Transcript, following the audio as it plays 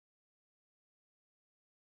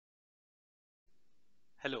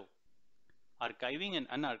Hello. Archiving and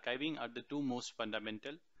unarchiving are the two most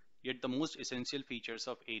fundamental, yet the most essential features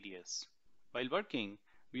of ADS. While working,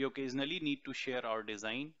 we occasionally need to share our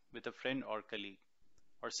design with a friend or colleague,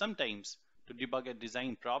 or sometimes to debug a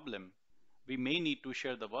design problem, we may need to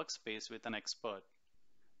share the workspace with an expert.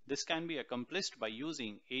 This can be accomplished by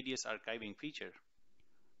using ADS archiving feature.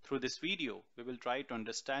 Through this video, we will try to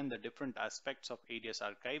understand the different aspects of ADS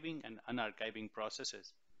archiving and unarchiving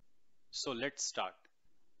processes. So let's start.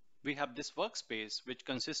 We have this workspace which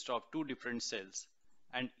consists of two different cells,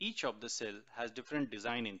 and each of the cell has different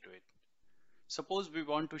design into it. Suppose we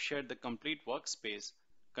want to share the complete workspace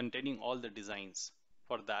containing all the designs.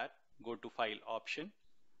 For that, go to File option,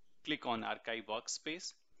 click on Archive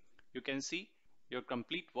Workspace. You can see your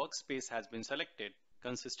complete workspace has been selected,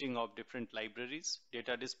 consisting of different libraries,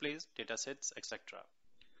 data displays, datasets, etc.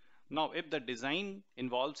 Now, if the design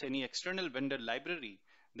involves any external vendor library,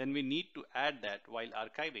 then we need to add that while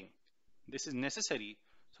archiving. This is necessary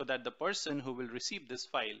so that the person who will receive this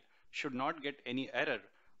file should not get any error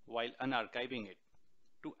while unarchiving it.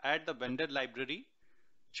 To add the vendor library,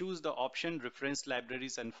 choose the option Reference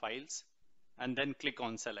Libraries and Files, and then click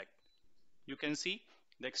on Select. You can see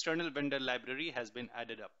the external vendor library has been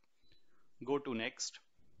added up. Go to Next.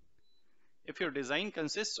 If your design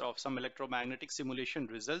consists of some electromagnetic simulation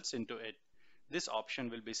results into it, this option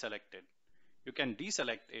will be selected. You can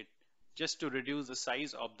deselect it just to reduce the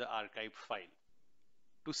size of the archived file.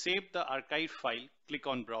 To save the archived file, click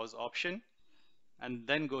on Browse option and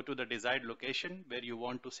then go to the desired location where you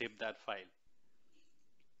want to save that file.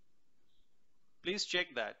 Please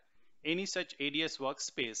check that any such ADS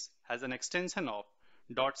workspace has an extension of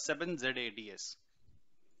 .7zads.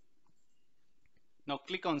 Now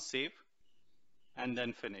click on Save and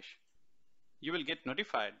then Finish. You will get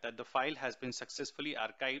notified that the file has been successfully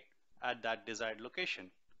archived at that desired location.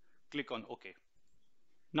 Click on OK.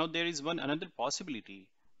 Now there is another possibility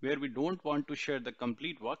where we don't want to share the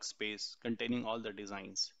complete workspace containing all the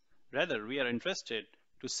designs. Rather, we are interested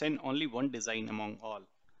to send only one design among all.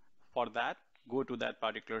 For that, go to that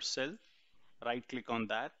particular cell, right click on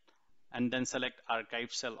that, and then select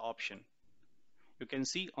Archive Cell option. You can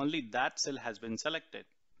see only that cell has been selected.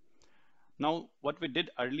 Now, what we did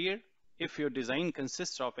earlier, if your design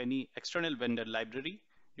consists of any external vendor library,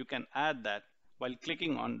 you can add that while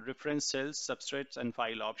clicking on Reference Cells, Substrates and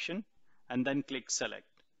File option, and then click Select.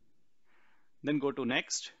 Then go to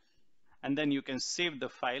Next, and then you can save the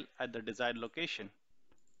file at the desired location.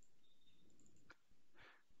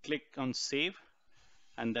 Click on Save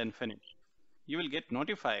and then Finish. You will get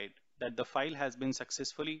notified that the file has been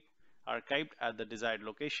successfully archived at the desired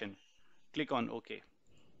location. Click on OK.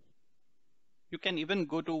 You can even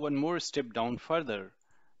go to one more step down further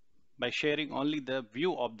by sharing only the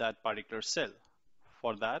view of that particular cell.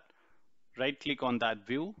 For that, right click on that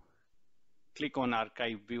view, click on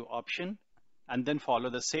Archive View option, and then follow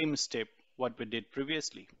the same step what we did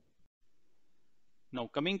previously. Now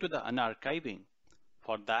coming to the unarchiving,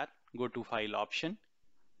 for that go to File option,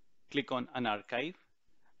 click on Unarchive,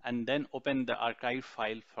 and then open the archive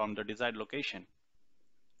file from the desired location.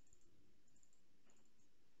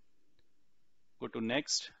 Go to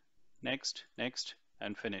Next, Next, Next,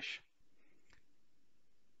 and Finish.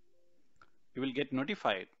 You will get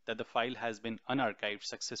notified that the file has been unarchived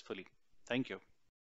successfully. Thank you.